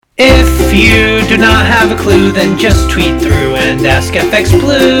If you do not have a clue, then just tweet through and ask FX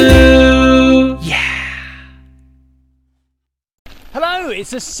Blue. Yeah. Hello,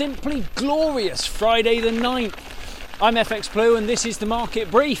 it's a simply glorious Friday the 9th. I'm FX Blue and this is the Market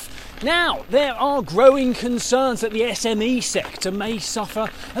Brief. Now, there are growing concerns that the SME sector may suffer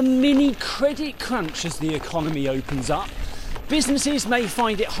a mini credit crunch as the economy opens up. Businesses may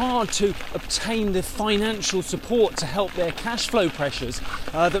find it hard to obtain the financial support to help their cash flow pressures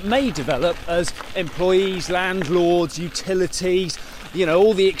that may develop as employees, landlords, utilities,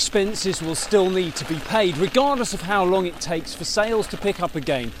 all the expenses will still need to be paid, regardless of how long it takes for sales to pick up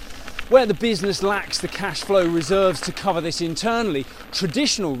again. Where the business lacks the cash flow reserves to cover this internally,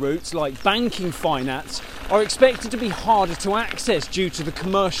 traditional routes like banking finance are expected to be harder to access due to the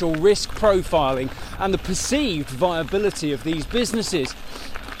commercial risk profiling and the perceived viability of these businesses.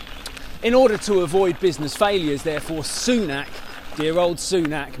 In order to avoid business failures, therefore, Sunak, dear old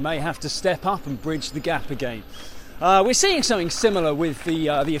Sunak, may have to step up and bridge the gap again. We're seeing something similar with the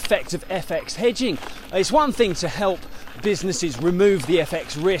effect of FX hedging. It's one thing to help businesses remove the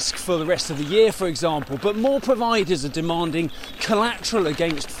FX risk for the rest of the year, for example, but more providers are demanding collateral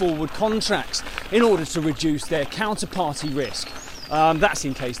against forward contracts in order to reduce their counterparty risk. That's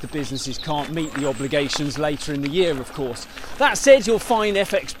in case the businesses can't meet the obligations later in the year, of course. That said, you'll find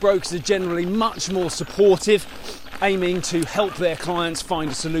FX brokers are generally much more supportive, aiming to help their clients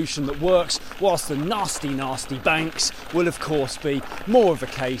find a solution that works, whilst the nasty banks will of course be more of a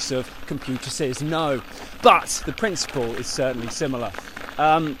case of computer says no. But the principle is certainly similar.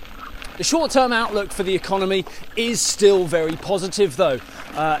 The short-term outlook for the economy is still very positive though.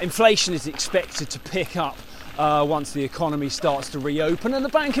 Inflation is expected to pick up once the economy starts to reopen, and the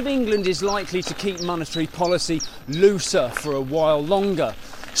Bank of England is likely to keep monetary policy looser for a while longer.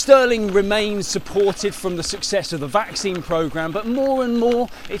 Sterling remains supported from the success of the vaccine programme, but more and more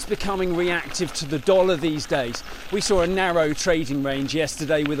it's becoming reactive to the dollar these days. We saw a narrow trading range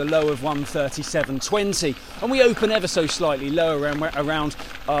yesterday with a low of 137.20, and we open ever so slightly lower around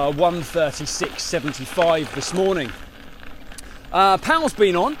 136.75 this morning. Powell's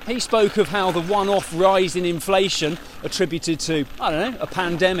been on. He spoke of how the one-off rise in inflation attributed to, a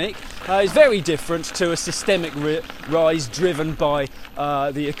pandemic is very different to a systemic rise driven by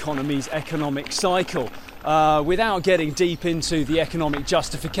the economy's economic cycle. Without getting deep into the economic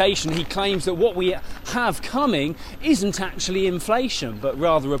justification, he claims that what we have coming isn't actually inflation, but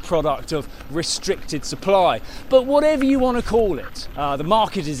rather a product of restricted supply. But whatever you want to call it, the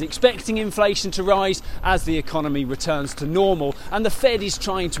market is expecting inflation to rise as the economy returns to normal, and the Fed is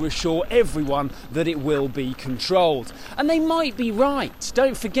trying to assure everyone that it will be controlled. And they might be right.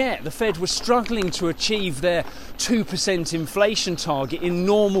 Don't forget, the Fed was struggling to achieve their 2% inflation target in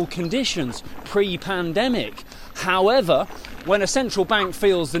normal conditions pre-pandemic. However, when a central bank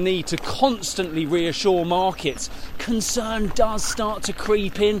feels the need to constantly reassure markets, concern does start to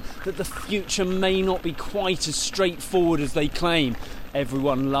creep in that the future may not be quite as straightforward as they claim.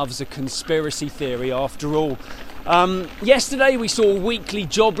 Everyone loves a conspiracy theory after all. Yesterday we saw weekly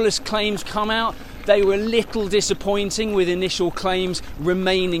jobless claims come out. They were a little disappointing, with initial claims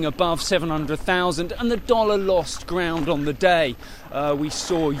remaining above 700,000, and the dollar lost ground on the day. We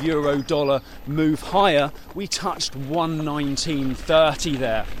saw euro dollar move higher. We touched 119.30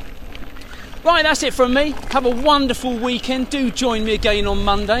 there. Right, that's it from me. Have a wonderful weekend. Do join me again on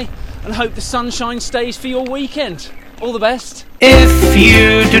Monday, and hope the sunshine stays for your weekend. All the best. If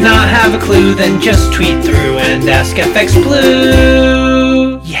you do not have a clue, then just tweet through and ask FX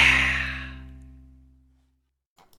Blue. Yeah.